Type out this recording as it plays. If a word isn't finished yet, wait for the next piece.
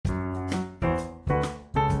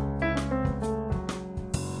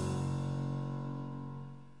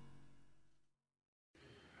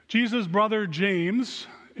Jesus' brother James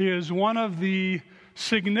is one of the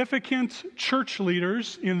significant church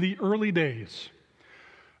leaders in the early days.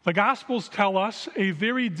 The Gospels tell us a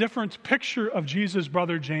very different picture of Jesus'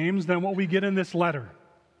 brother James than what we get in this letter.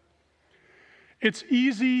 It's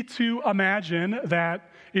easy to imagine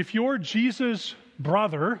that if you're Jesus'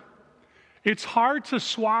 brother, it's hard to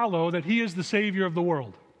swallow that he is the Savior of the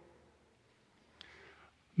world.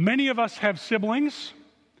 Many of us have siblings.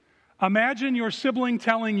 Imagine your sibling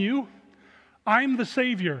telling you, "I'm the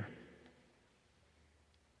Savior."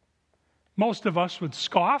 Most of us would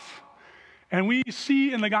scoff, and we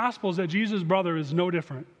see in the Gospels that Jesus' brother is no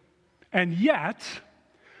different. And yet,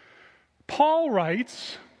 Paul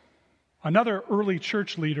writes, another early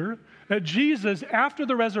church leader, that Jesus, after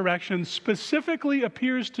the resurrection, specifically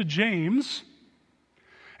appears to James,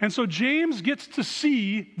 and so James gets to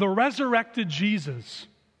see the resurrected Jesus.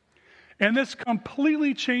 And this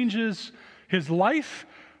completely changes his life,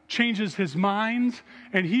 changes his mind,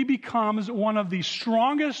 and he becomes one of the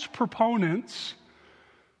strongest proponents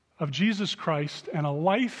of Jesus Christ and a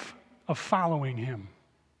life of following him.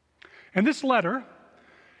 And this letter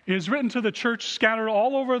is written to the church scattered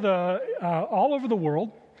all over the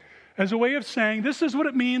world as a way of saying, this is what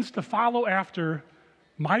it means to follow after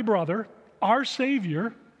my brother, our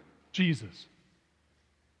Savior, Jesus.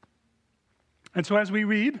 And so as we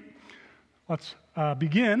read, let's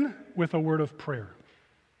begin with a word of prayer.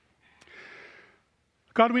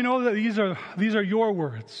 God, we know that these are your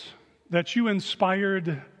words, that you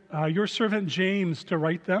inspired your servant James to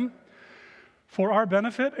write them for our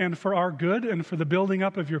benefit and for our good and for the building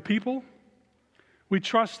up of your people. We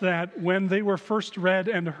trust that when they were first read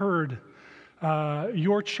and heard,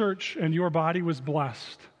 your church and your body was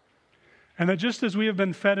blessed. And that just as we have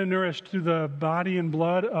been fed and nourished through the body and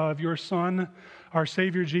blood of your Son, our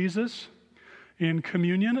Savior Jesus, in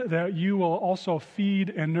communion, that you will also feed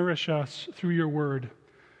and nourish us through your word,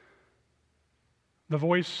 the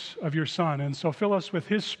voice of your Son. And so fill us with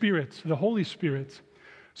his Spirit, the Holy Spirit,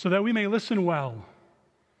 so that we may listen well.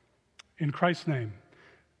 In Christ's name,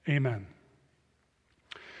 amen.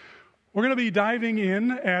 We're going to be diving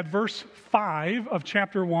in at verse 5 of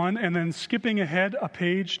chapter 1 and then skipping ahead a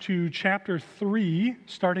page to chapter 3,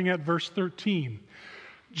 starting at verse 13.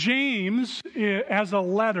 James, as a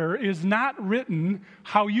letter, is not written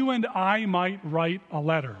how you and I might write a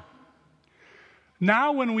letter.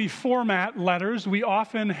 Now, when we format letters, we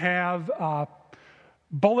often have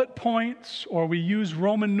bullet points, or we use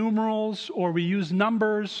Roman numerals, or we use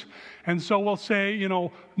numbers. And so we'll say,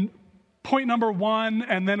 point number 1,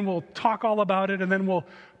 and then we'll talk all about it, and then we'll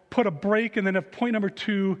put a break, and then at point number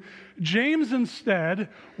 2. James instead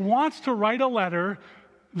wants to write a letter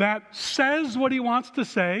that says what he wants to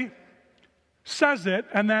say, says it,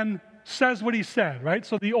 and then says what he said, right?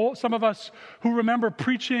 So some of us who remember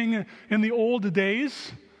preaching in the old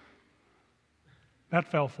days, that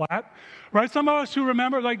fell flat, right? Some of us who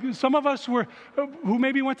remember, some of us who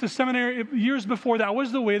maybe went to seminary years before, that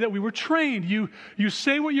was the way that we were trained. You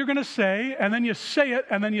say what you're going to say, and then you say it,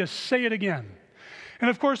 and then you say it again. And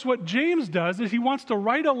of course, what James does is he wants to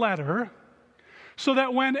write a letter so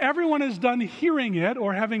that when everyone is done hearing it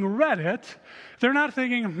or having read it, they're not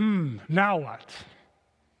thinking, now what?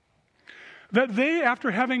 That they,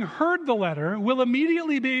 after having heard the letter, will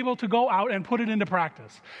immediately be able to go out and put it into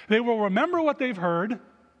practice. They will remember what they've heard,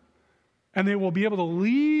 and they will be able to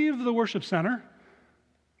leave the worship center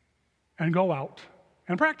and go out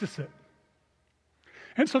and practice it.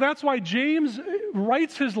 And so that's why James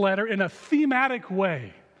writes his letter in a thematic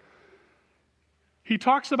way. He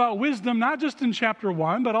talks about wisdom not just in chapter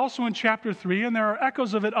 1, but also in chapter 3, and there are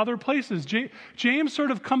echoes of it other places. James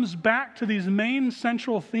sort of comes back to these main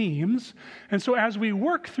central themes, and so as we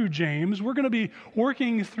work through James, we're going to be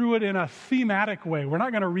working through it in a thematic way. We're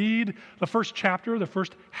not going to read the first chapter, the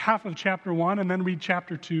first half of chapter 1, and then read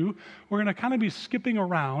chapter 2. We're going to kind of be skipping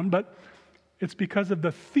around, but it's because of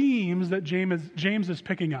the themes that James is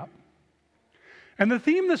picking up. And the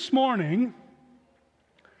theme this morning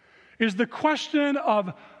is the question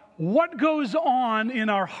of what goes on in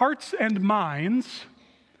our hearts and minds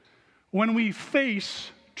when we face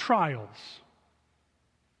trials.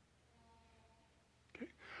 Okay.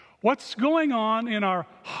 What's going on in our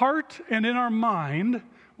heart and in our mind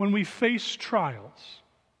when we face trials?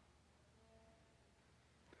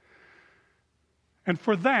 And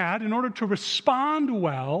for that, in order to respond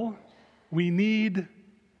well, we need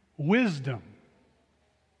wisdom,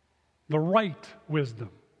 the right wisdom.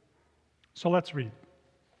 So let's read.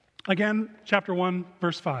 Again, chapter 1,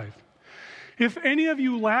 verse 5. If any of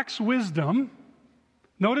you lacks wisdom,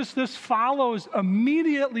 notice this follows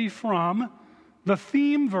immediately from the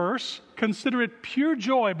theme verse, consider it pure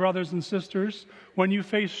joy, brothers and sisters, when you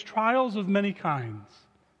face trials of many kinds.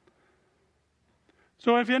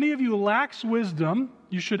 So if any of you lacks wisdom,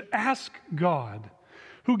 you should ask God,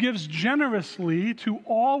 who gives generously to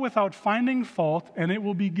all without finding fault, and it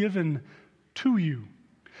will be given to you.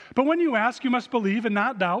 But when you ask, you must believe and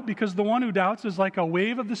not doubt, because the one who doubts is like a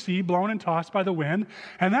wave of the sea blown and tossed by the wind,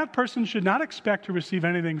 and that person should not expect to receive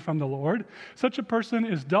anything from the Lord. Such a person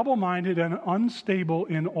is double-minded and unstable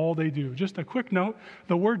in all they do. Just a quick note,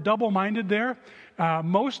 the word double-minded there,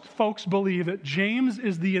 most folks believe that James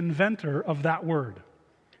is the inventor of that word.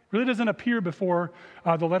 It really doesn't appear before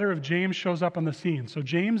the letter of James shows up on the scene. So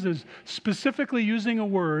James is specifically using a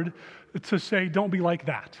word to say, don't be like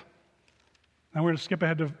that. Now we're going to skip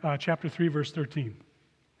ahead to chapter 3, verse 13.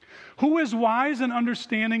 Who is wise and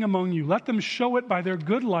understanding among you? Let them show it by their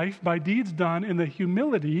good life, by deeds done in the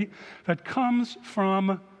humility that comes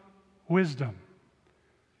from wisdom.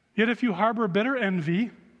 Yet if you harbor bitter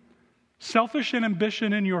envy, selfish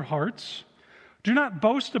ambition in your hearts, do not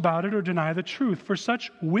boast about it or deny the truth, for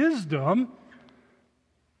such wisdom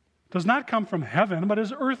does not come from heaven, but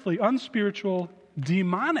is earthly, unspiritual,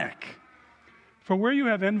 demonic. For where you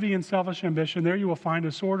have envy and selfish ambition, there you will find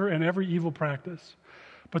disorder and every evil practice.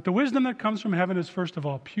 But the wisdom that comes from heaven is first of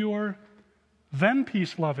all pure, then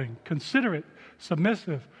peace-loving, considerate,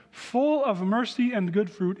 submissive, full of mercy and good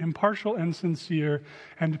fruit, impartial and sincere,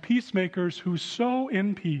 and peacemakers who sow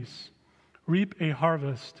in peace reap a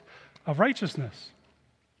harvest of righteousness.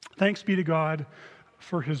 Thanks be to God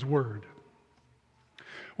for his word.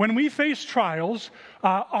 When we face trials,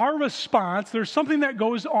 our response, there's something that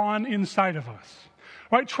goes on inside of us.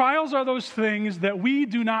 Right? Trials are those things that we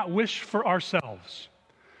do not wish for ourselves.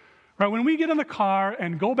 Right? When we get in the car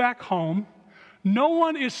and go back home, no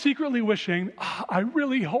one is secretly wishing, I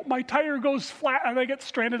really hope my tire goes flat and I get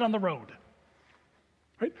stranded on the road.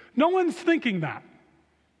 Right? No one's thinking that.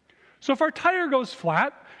 So if our tire goes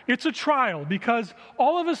flat, it's a trial because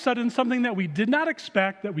all of a sudden something that we did not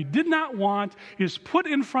expect, that we did not want, is put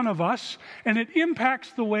in front of us, and it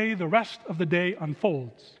impacts the way the rest of the day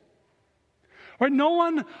unfolds. Right? No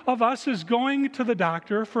one of us is going to the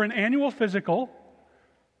doctor for an annual physical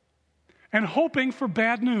and hoping for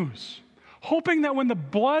bad news, hoping that when the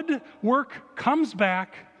blood work comes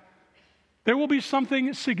back, there will be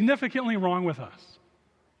something significantly wrong with us.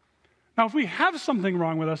 Now, if we have something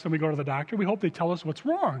wrong with us and we go to the doctor, we hope they tell us what's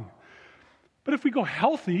wrong. But if we go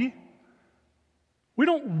healthy, we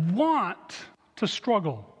don't want to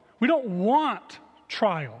struggle. We don't want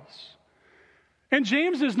trials. And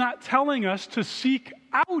James is not telling us to seek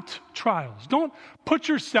out trials. Don't put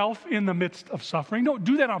yourself in the midst of suffering. Don't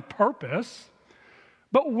do that on purpose.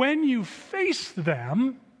 But when you face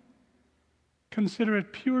them, consider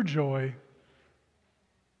it pure joy.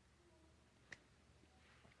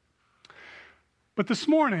 But this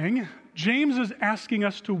morning, James is asking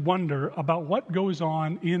us to wonder about what goes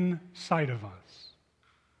on inside of us.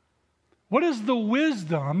 What is the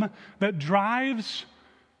wisdom that drives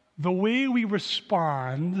the way we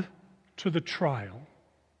respond to the trial?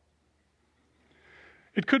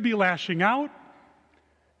 It could be lashing out.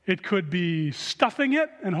 It could be stuffing it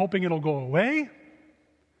and hoping it'll go away.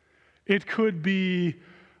 It could be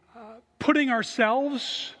putting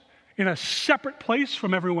ourselves in a separate place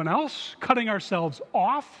from everyone else, cutting ourselves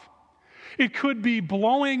off. It could be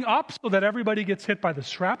blowing up so that everybody gets hit by the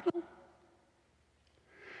shrapnel.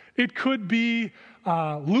 It could be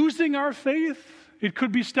losing our faith. It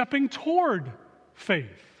could be stepping toward faith.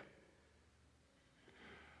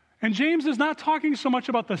 And James is not talking so much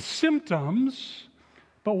about the symptoms,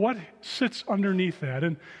 but what sits underneath that.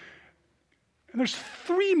 And there's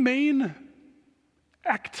three main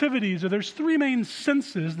activities, or there's three main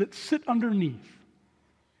senses that sit underneath.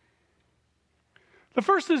 The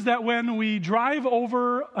first is that when we drive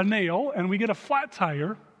over a nail and we get a flat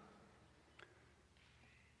tire,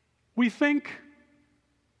 we think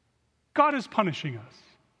God is punishing us.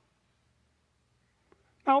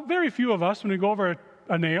 Now, very few of us, when we go over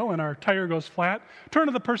a nail and our tire goes flat, turn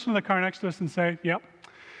to the person in the car next to us and say, yep,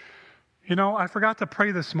 I forgot to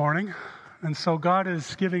pray this morning, and so God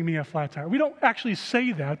is giving me a flat tire. We don't actually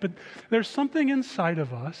say that, but there's something inside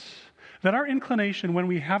of us that our inclination when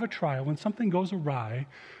we have a trial, when something goes awry,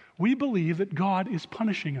 we believe that God is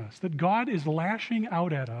punishing us, that God is lashing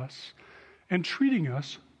out at us and treating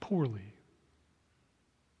us poorly.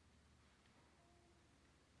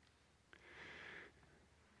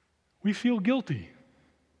 We feel guilty.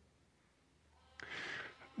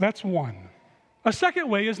 That's one. A second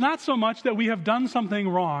way is not so much that we have done something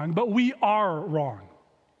wrong, but we are wrong.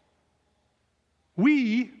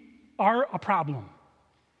 We are a problem.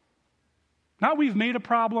 Not we've made a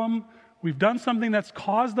problem, we've done something that's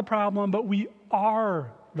caused the problem, but we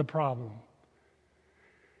are the problem.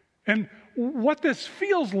 And what this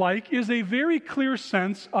feels like is a very clear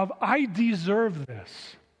sense of, I deserve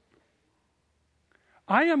this.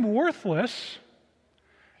 I am worthless,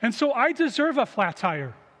 and so I deserve a flat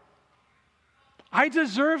tire. I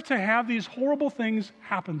deserve to have these horrible things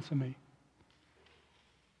happen to me.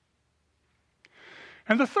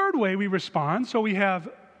 And the third way we respond, so we have,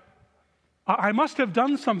 I must have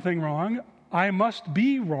done something wrong, I must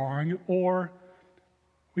be wrong, or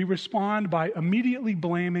we respond by immediately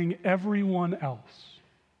blaming everyone else.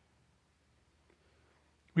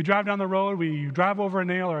 We drive down the road, we drive over a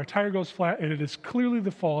nail, or a tire goes flat, and it is clearly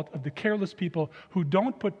the fault of the careless people who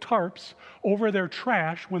don't put tarps over their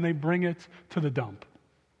trash when they bring it to the dump.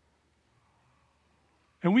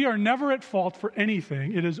 And we are never at fault for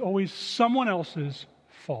anything. It is always someone else's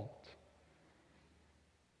fault.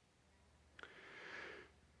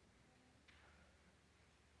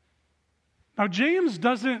 Now, James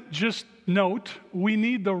doesn't just note we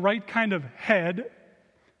need the right kind of head.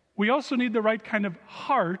 We also need the right kind of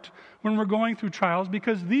heart when we're going through trials,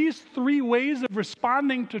 because these three ways of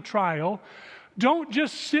responding to trial don't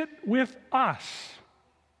just sit with us.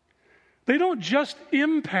 They don't just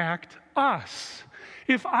impact us.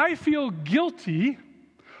 If I feel guilty,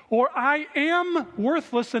 or I am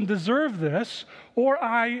worthless and deserve this, or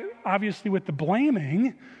I, obviously with the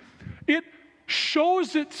blaming, it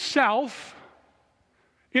shows itself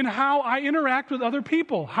in how I interact with other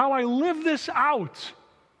people, how I live this out.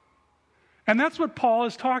 And that's what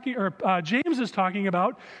James is talking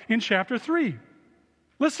about in chapter 3.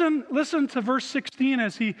 Listen to verse 16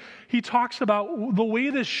 as he talks about the way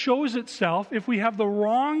this shows itself if we have the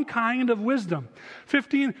wrong kind of wisdom.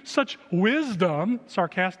 15, such wisdom,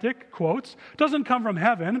 sarcastic quotes, doesn't come from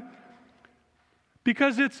heaven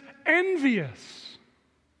because it's envious.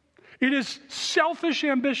 It is selfish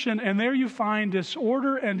ambition, and there you find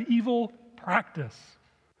disorder and evil practice.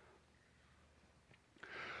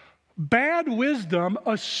 Bad wisdom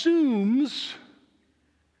assumes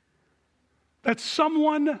that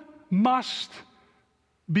someone must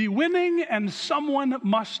be winning and someone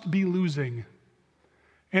must be losing.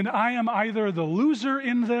 And I am either the loser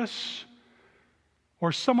in this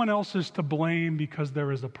or someone else is to blame because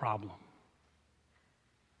there is a problem.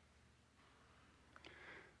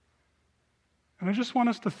 And I just want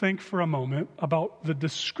us to think for a moment about the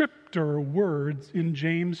descriptor words in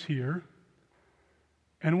James here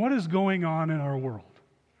and what is going on in our world.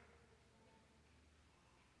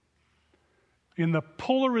 In the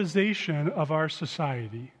polarization of our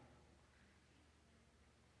society,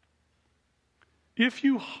 if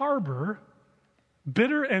you harbor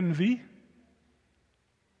bitter envy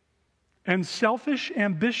and selfish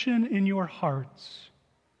ambition in your hearts,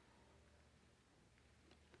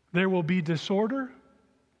 there will be disorder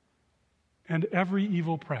and every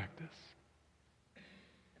evil practice.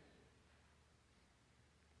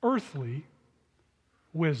 Earthly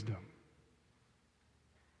wisdom.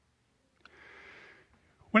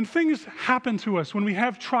 When things happen to us, when we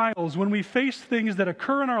have trials, when we face things that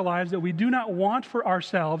occur in our lives that we do not want for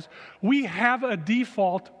ourselves, we have a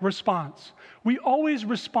default response. We always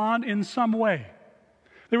respond in some way.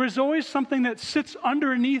 There is always something that sits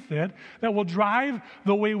underneath it that will drive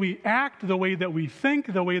the way we act, the way that we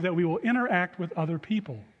think, the way that we will interact with other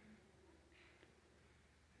people.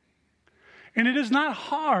 And it is not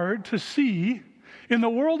hard to see in the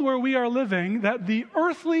world where we are living that the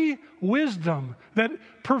earthly wisdom that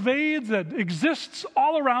pervades, that exists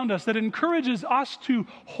all around us, that encourages us to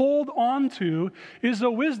hold on to, is a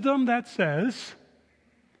wisdom that says,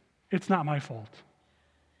 it's not my fault.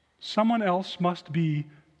 Someone else must be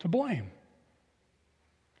to blame.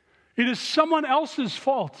 It is someone else's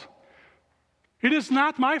fault. It is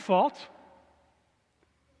not my fault.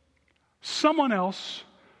 Someone else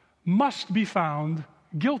must be found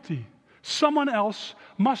guilty. Someone else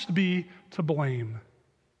must be to blame.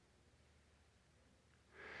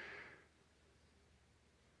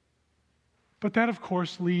 But that, of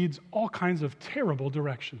course, leads all kinds of terrible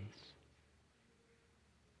directions.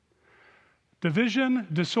 Division,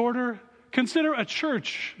 disorder. Consider a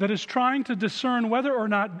church that is trying to discern whether or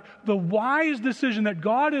not the wise decision that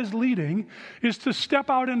God is leading is to step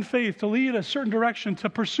out in faith, to lead a certain direction, to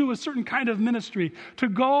pursue a certain kind of ministry, to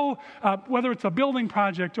go, whether it's a building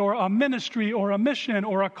project or a ministry or a mission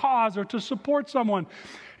or a cause or to support someone.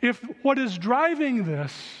 If what is driving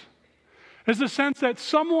this is the sense that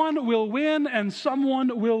someone will win and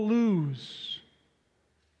someone will lose,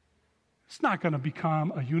 it's not going to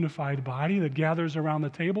become a unified body that gathers around the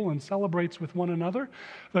table and celebrates with one another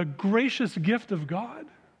the gracious gift of God.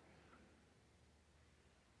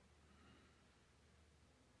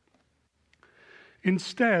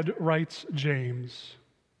 Instead, writes James,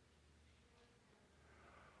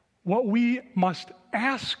 what we must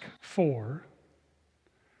ask for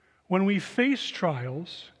when we face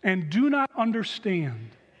trials and do not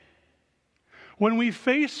understand, when we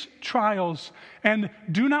face trials and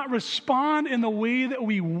do not respond in the way that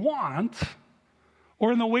we want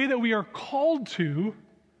or in the way that we are called to,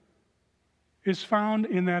 is found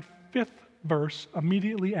in that 5th verse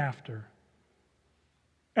immediately after.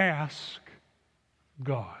 Ask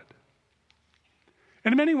God.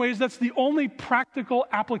 And in many ways, that's the only practical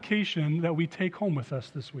application that we take home with us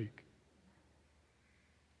this week.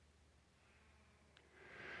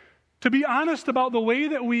 To be honest about the way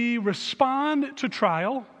that we respond to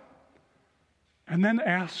trial, and then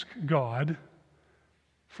ask God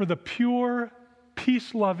for the pure,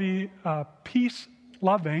 peace-loving,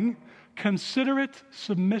 considerate,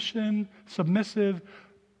 submissive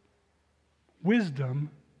wisdom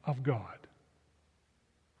of God.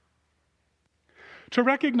 To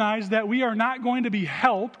recognize that we are not going to be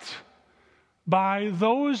helped by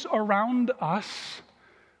those around us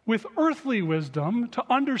with earthly wisdom to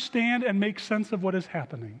understand and make sense of what is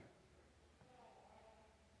happening.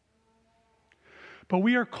 But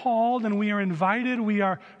we are called and we are invited, we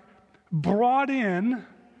are brought in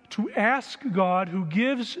to ask God, who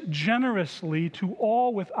gives generously to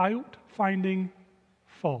all without finding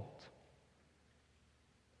fault.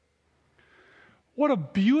 What a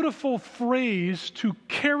beautiful phrase to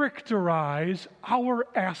characterize our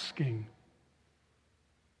asking.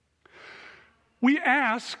 We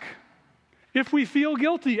ask if we feel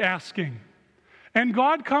guilty asking. And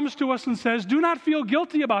God comes to us and says, do not feel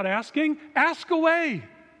guilty about asking, ask away.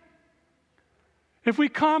 If we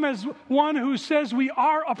come as one who says we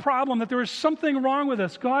are a problem, that there is something wrong with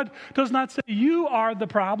us, God does not say you are the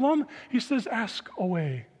problem. He says, ask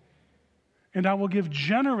away, and I will give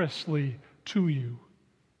generously to you.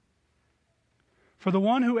 For the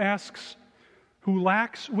one who asks, who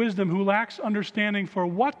lacks wisdom, who lacks understanding for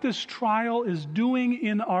what this trial is doing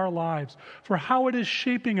in our lives, for how it is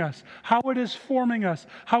shaping us, how it is forming us,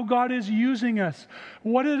 how God is using us,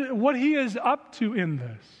 what He is up to in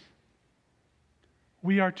this,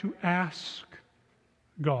 we are to ask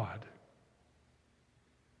God.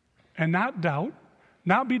 And not doubt,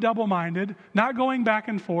 not be double-minded, not going back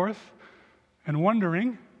and forth and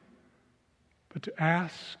wondering, but to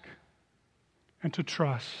ask and to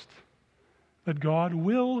trust that God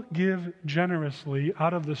will give generously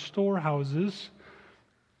out of the storehouses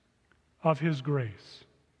of His grace.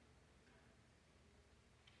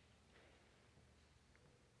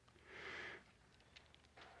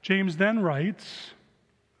 James then writes,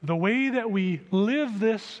 the way that we live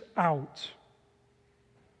this out,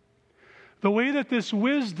 the way that this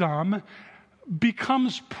wisdom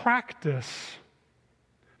becomes practice,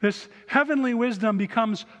 this heavenly wisdom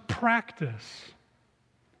becomes practice,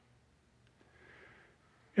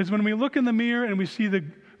 is when we look in the mirror and we see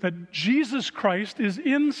that Jesus Christ is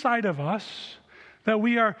inside of us, that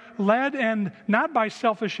we are led and not by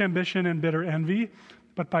selfish ambition and bitter envy,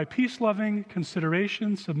 but by peace-loving,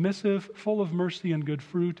 consideration, submissive, full of mercy and good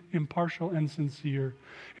fruit, impartial and sincere,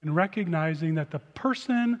 and recognizing that the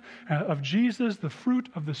person of Jesus, the fruit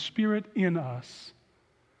of the Spirit in us,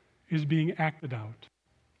 is being acted out.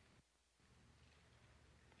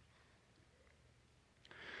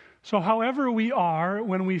 So however we are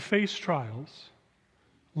when we face trials,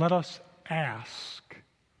 let us ask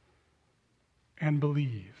and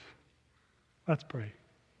believe. Let's pray.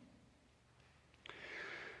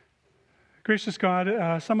 Gracious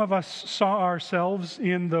God, some of us saw ourselves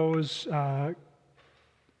in those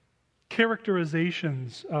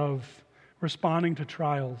characterizations of responding to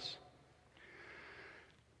trials.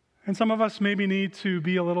 And some of us maybe need to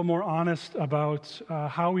be a little more honest about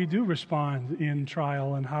how we do respond in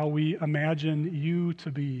trial and how we imagine you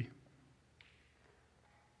to be.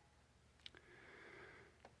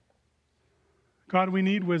 God, we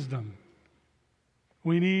need wisdom.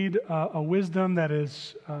 We need a wisdom that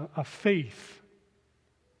is a faith,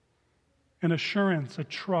 an assurance, a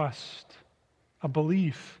trust, a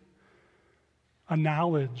belief, a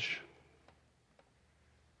knowledge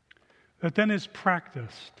that then is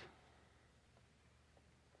practiced.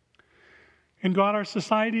 And God, our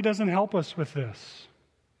society doesn't help us with this.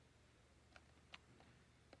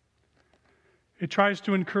 It tries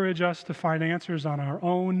to encourage us to find answers on our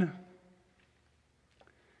own.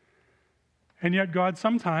 And yet, God,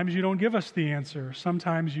 sometimes you don't give us the answer.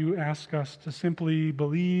 Sometimes you ask us to simply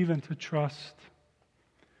believe and to trust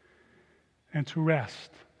and to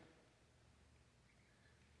rest.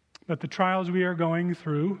 That the trials we are going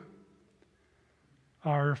through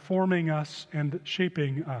are forming us and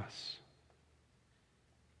shaping us.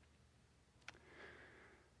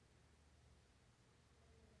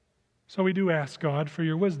 So we do ask God for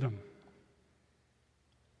your wisdom.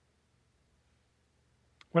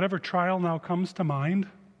 Whatever trial now comes to mind,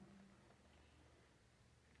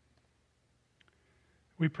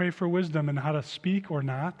 we pray for wisdom in how to speak or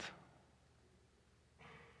not,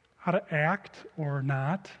 how to act or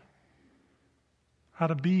not, how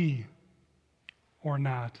to be or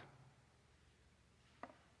not.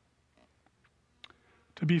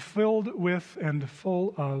 To be filled with and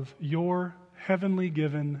full of your heavenly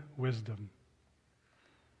given wisdom.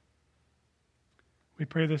 We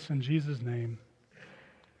pray this in Jesus' name.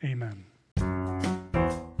 Amen.